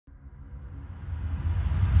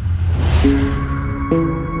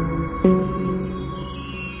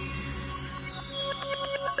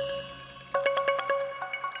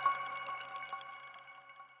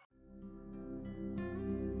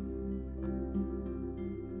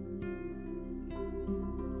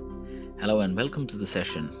Hello and welcome to the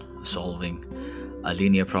session solving a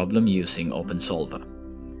linear problem using OpenSolver.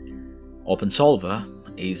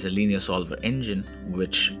 OpenSolver is a linear solver engine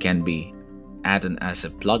which can be added as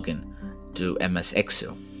a plugin to MS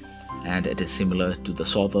Excel, and it is similar to the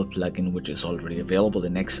Solver plugin which is already available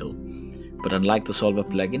in Excel. But unlike the Solver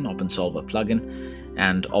plugin, OpenSolver plugin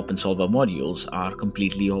and OpenSolver modules are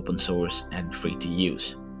completely open source and free to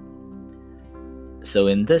use. So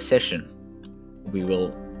in this session, we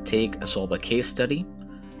will take a solver case study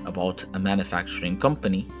about a manufacturing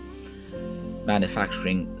company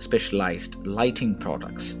manufacturing specialized lighting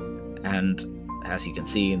products, and as you can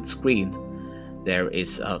see in the screen, there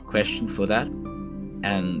is a question for that,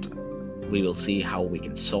 and we will see how we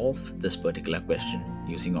can solve this particular question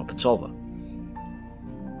using OpenSolver.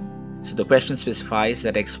 So the question specifies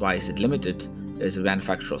that XYZ Limited is a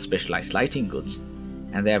manufacturer of specialized lighting goods,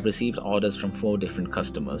 and they have received orders from 4 different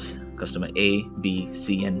customers, customer A, B,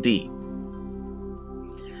 C, and D,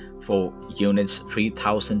 for units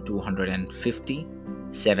 3,250,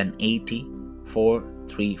 780,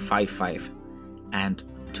 4,355, and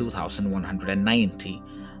 2,190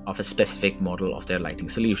 of a specific model of their lighting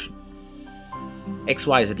solution.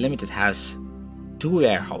 XYZ Limited has 2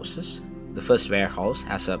 warehouses. The first warehouse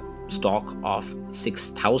has a stock of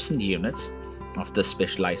 6,000 units of the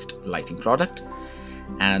specialized lighting product,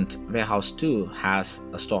 and warehouse 2 has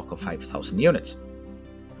a stock of 5,000 units.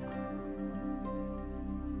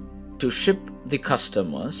 To ship the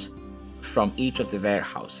customers from each of the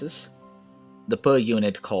warehouses, the per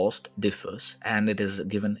unit cost differs, and it is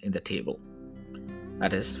given in the table.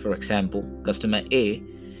 That is, for example, customer A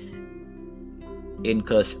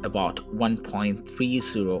incurs about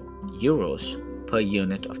 1.30 euros per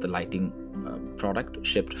unit of the lighting product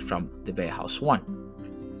shipped from the warehouse 1.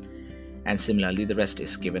 And similarly, the rest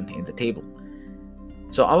is given in the table.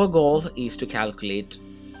 So our goal is to calculate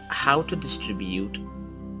how to distribute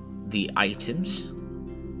the items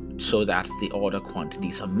so that the order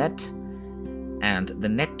quantities are met, and the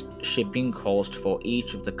net shipping cost for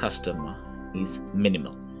each of the customer is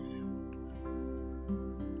minimal.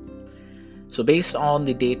 So based on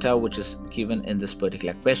the data which is given in this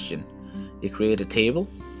particular question, we create a table,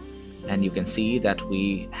 and you can see that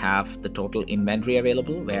we have the total inventory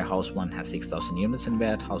available. Warehouse 1 has 6,000 units and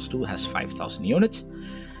warehouse 2 has 5,000 units.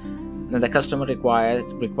 Then the customer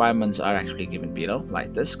requirements are actually given below,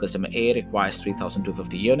 like this. Customer A requires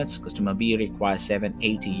 3,250 units, customer B requires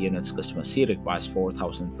 780 units, customer C requires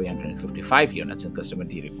 4,355 units, and customer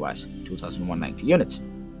D requires 2,190 units.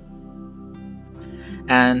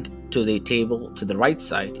 And to the table to the right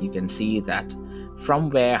side, you can see that from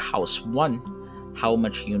warehouse 1, how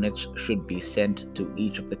much units should be sent to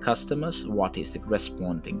each of the customers, what is the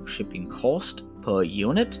corresponding shipping cost per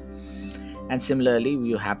unit, and similarly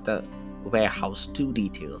you have the warehouse 2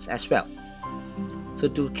 details as well. So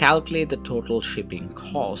to calculate the total shipping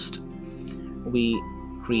cost, we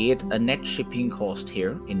create a net shipping cost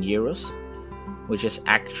here in euros, which is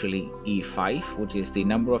actually E5, which is the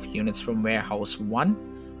number of units from warehouse 1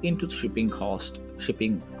 into the shipping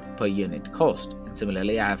per unit cost. And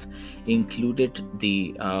similarly, I have included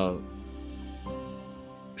the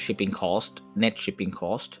net shipping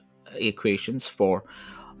cost equations for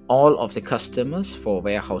all of the customers for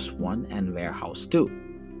warehouse 1 and warehouse 2.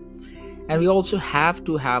 And we also have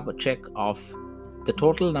to have a check of the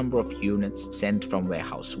total number of units sent from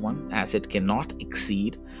warehouse 1, as it cannot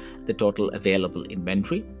exceed the total available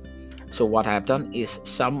inventory. So what I have done is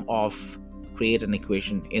create an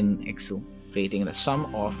equation in Excel creating a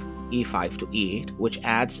sum of E5 to E8, which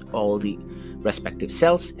adds all the respective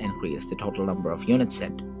cells and creates the total number of units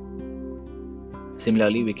sent.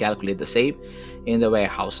 Similarly, we calculate the same in the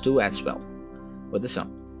warehouse 2 as well with the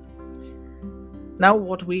sum. Now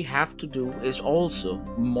what we have to do is also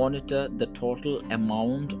monitor the total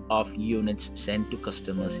amount of units sent to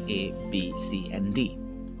customers A, B, C, and D.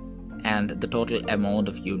 And the total amount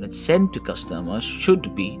of units sent to customers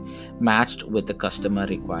should be matched with the customer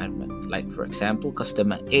requirement. Like for example,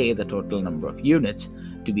 customer A, the total number of units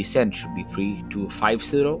to be sent should be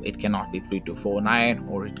 3,250. It cannot be 3,249,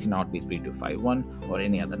 or it cannot be 3,251 or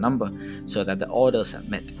any other number, so that the orders are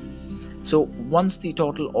met. So once the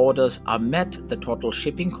total orders are met, the total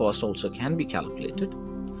shipping cost also can be calculated.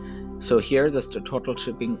 So here the total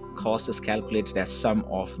shipping cost is calculated as sum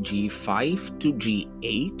of G5 to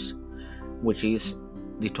G8, which is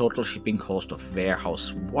the total shipping cost of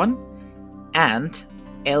warehouse 1, and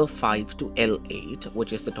L5 to L8,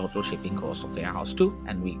 which is the total shipping cost of warehouse 2,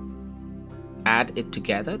 and we add it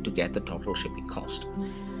together to get the total shipping cost.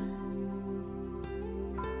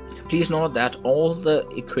 Please note that all the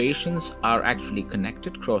equations are actually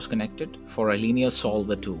connected, cross-connected. For a linear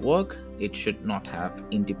solver to work, it should not have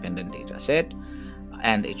independent data set,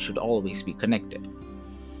 and it should always be connected.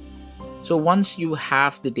 So once you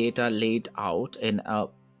have the data laid out in a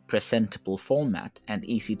presentable format and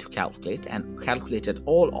easy to calculate, and calculated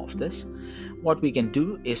all of this, what we can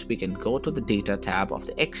do is we can go to the data tab of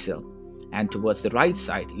the Excel, and towards the right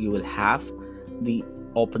side you will have the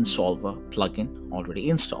OpenSolver plugin already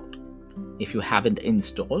installed. If you haven't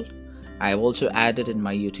installed, I have also added in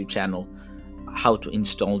my YouTube channel how to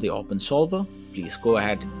install the OpenSolver. Please go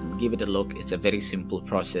ahead and give it a look. It's a very simple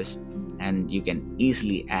process and you can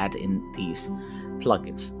easily add in these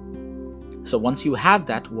plugins. So once you have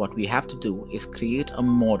that, what we have to do is create a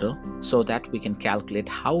model so that we can calculate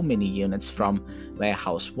how many units from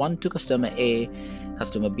warehouse 1 to customer A,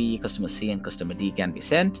 customer B, customer C, and customer D can be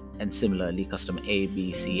sent, and similarly customer A,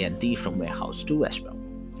 B, C, and D from warehouse 2 as well.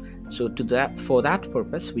 So for that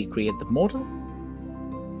purpose, we create the model,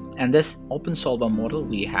 and this OpenSolver model,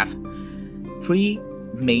 we have 3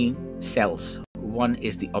 main cells. One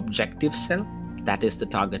is the objective cell, that is the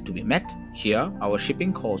target to be met. Here our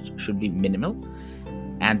shipping cost should be minimal,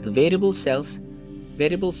 and the variable cells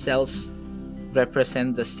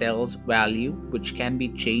represent the cell's value which can be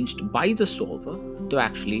changed by the solver to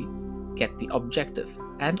actually get the objective,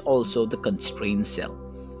 and also the constraint cell.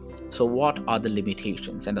 So what are the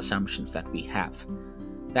limitations and assumptions that we have?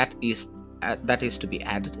 That is to be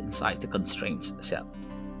added inside the constraints cell.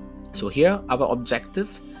 So here our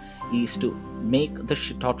objective is to make the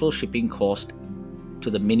total shipping cost to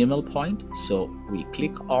the minimal point. So we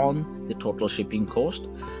click on the total shipping cost,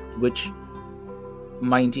 which,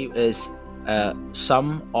 mind you, is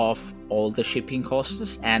sum of all the shipping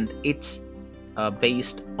costs, and it's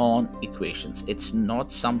based on equations. It's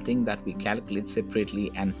not something that we calculate separately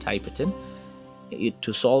and type it in.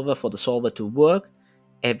 For the solver to work,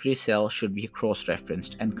 every cell should be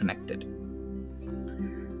cross-referenced and connected.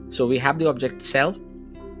 So we have the object cell,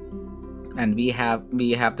 and we have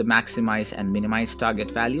the maximize and minimize target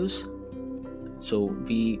values. So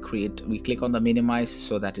we click on the minimize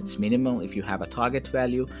so that it's minimal. If you have a target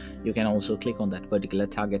value, you can also click on that particular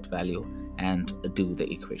target value and do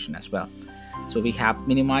the equation as well. So we have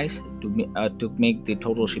minimize to make the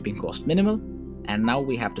total shipping cost minimal, and now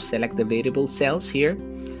we have to select the variable cells here.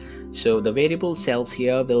 So the variable cells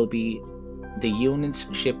here will be the units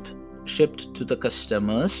shipped to the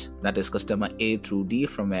customers, that is customer A through D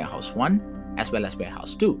from warehouse 1 as well as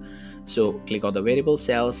warehouse 2. So click on the variable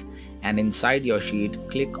cells, and inside your sheet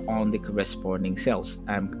click on the corresponding cells.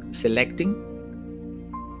 I'm selecting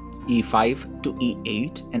E5 to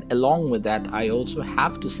E8, and along with that I also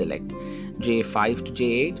have to select J5 to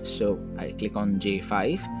J8. So I click on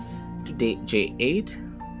J5 to J8,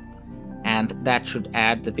 and that should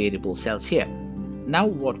add the variable cells here. Now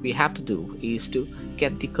what we have to do is to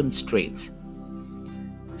get the constraints.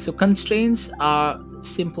 So constraints are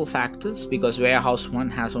simple factors, because warehouse 1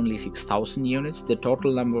 has only 6,000 units. The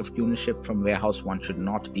total number of units shipped from warehouse 1 should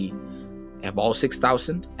not be above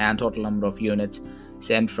 6,000, and total number of units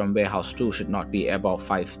sent from warehouse 2 should not be above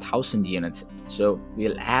 5,000 units. So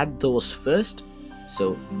we'll add those first.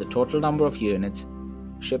 So the total number of units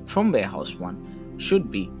shipped from warehouse 1 should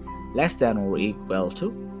be less than or equal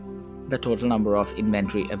to the total number of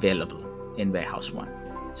inventory available in warehouse 1.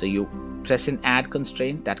 So you press in add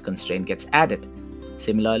constraint, that constraint gets added.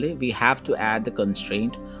 Similarly, we have to add the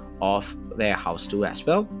constraint of warehouse 2 as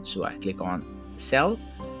well. So I click on cell.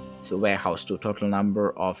 So warehouse 2, total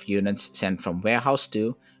number of units sent from warehouse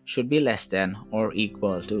 2 should be less than or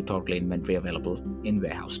equal to total inventory available in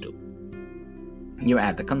warehouse 2. You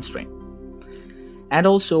add the constraint. And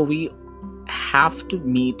also we have to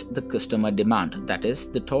meet the customer demand, that is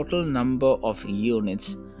the total number of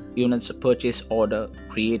units purchase order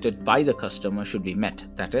created by the customer should be met.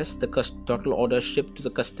 That is the total order shipped to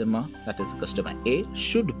the customer, that is the customer A,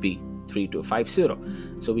 should be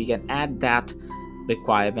 3250. So we can add that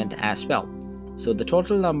requirement as well. So the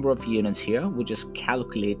total number of units here, which is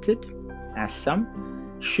calculated as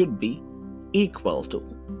sum, should be equal to,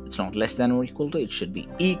 it's not less than or equal to, it should be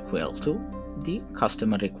equal to the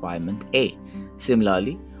customer requirement A.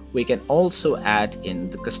 Similarly, we can also add in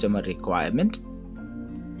the customer requirement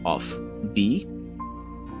of B,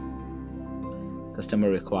 customer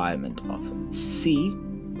requirement of C,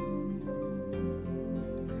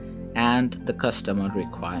 and the customer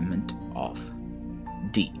requirement of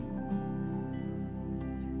D.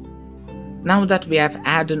 Now that we have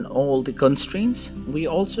added all the constraints, we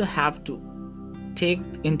also have to take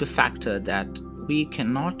into factor that we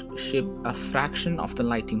cannot ship a fraction of the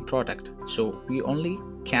lighting product. So we only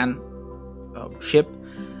can ship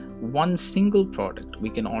one single product, we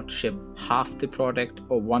cannot ship half the product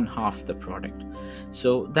or one half the product.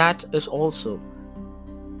 So that is also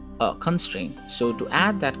a constraint. So to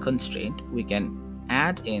add that constraint, we can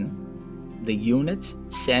add in the units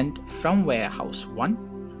sent from warehouse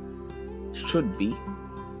 1 should be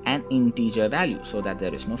an integer value so that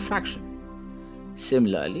there is no fraction.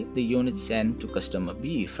 Similarly, the units sent to customer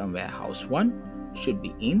B from warehouse 1 should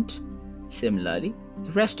be int. Similarly,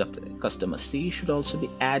 the rest of the customer C should also be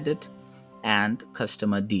added, and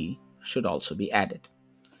customer D should also be added.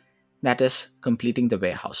 That is completing the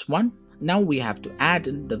warehouse 1. Now we have to add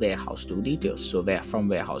in the warehouse 2 details. So from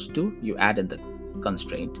warehouse 2, you add in the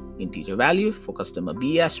constraint integer value for customer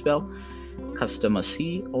B as well. Customer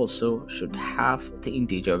C also should have the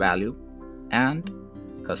integer value, and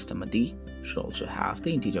customer D should also have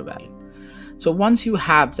the integer value. So once you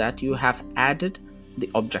have that, you have added the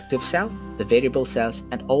objective cell, the variable cells,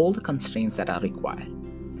 and all the constraints that are required.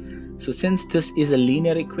 So since this is a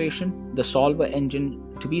linear equation, the solver engine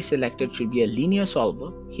to be selected should be a linear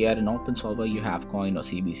solver. Here in OpenSolver, you have Coin or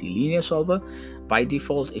CBC linear solver. By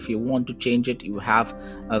default, if you want to change it, you have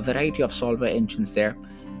a variety of solver engines there.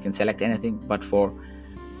 You can select anything, but for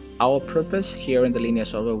our purpose here in the linear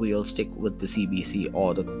solver, we will stick with the CBC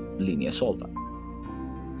or the linear solver.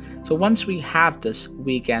 So once we have this,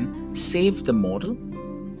 we can save the model,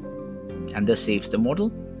 and this saves the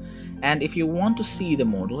model. And if you want to see the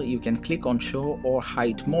model, you can click on show or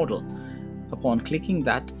hide model. Upon clicking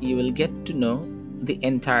that, you will get to know the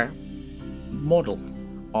entire model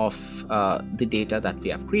of the data that we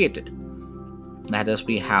have created. That is,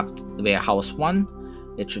 we have warehouse 1,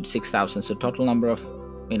 it should 6,000. So total number of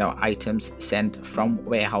items sent from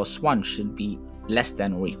warehouse 1 should be less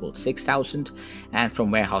than or equal to 6,000, and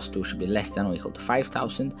from warehouse 2 should be less than or equal to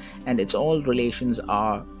 5,000, and its all relations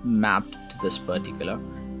are mapped to this particular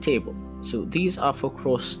table. So these are for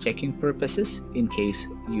cross-checking purposes. In case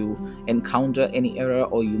you encounter any error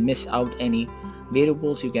or you miss out any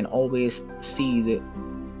variables, you can always see the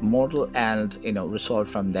model and resolve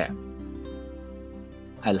from there.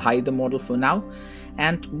 I'll hide the model for now.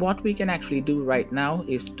 And what we can actually do right now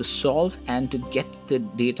is to solve and to get the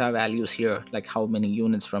data values here, like how many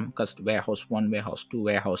units from warehouse 1, warehouse 2,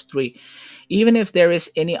 warehouse 3. Even if there is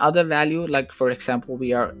any other value, like for example,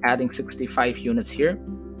 we are adding 65 units here.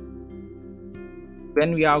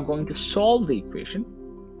 When we are going to solve the equation,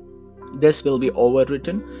 this will be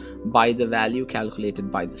overwritten by the value calculated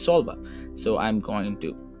by the solver. So I'm going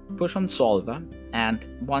to push on solver, and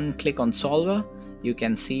one click on solver, you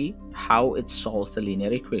can see how it solves the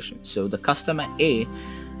linear equation. So the customer A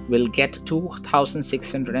will get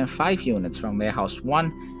 2,605 units from warehouse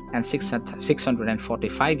 1 and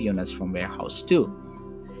 645 units from warehouse 2.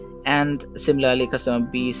 And similarly, customer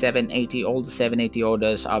B 780, all the 780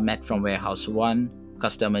 orders are met from warehouse 1.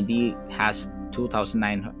 Customer D has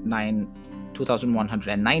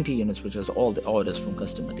 2,190 units, which is all the orders from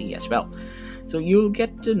customer D as well. So you'll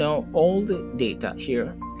get to know all the data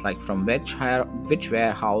here, like from which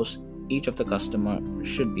warehouse each of the customer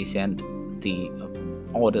should be sent the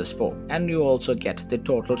orders for, and you also get the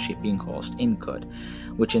total shipping cost incurred,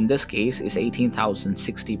 which in this case is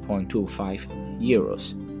 18,060.25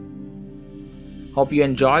 euros. Hope you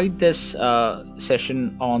enjoyed this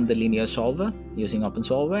session on the linear solver using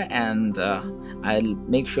OpenSolver, and I'll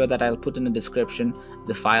make sure that I'll put in the description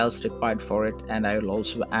the files required for it, and I will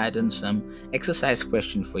also add in some exercise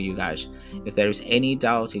question for you guys. If there is any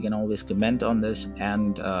doubt, you can always comment on this,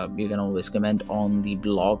 and you can always comment on the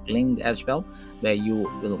blog link as well, where you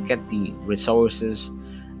will get the resources,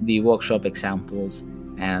 the workshop examples,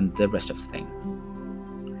 and the rest of the thing.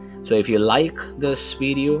 So if you like this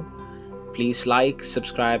video, please like,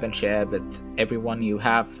 subscribe, and share with everyone you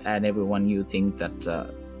have and everyone you think that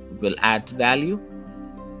will add value,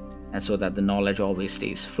 and so that the knowledge always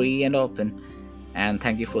stays free and open. And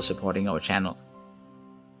thank you for supporting our channel.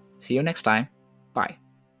 See you next time. Bye.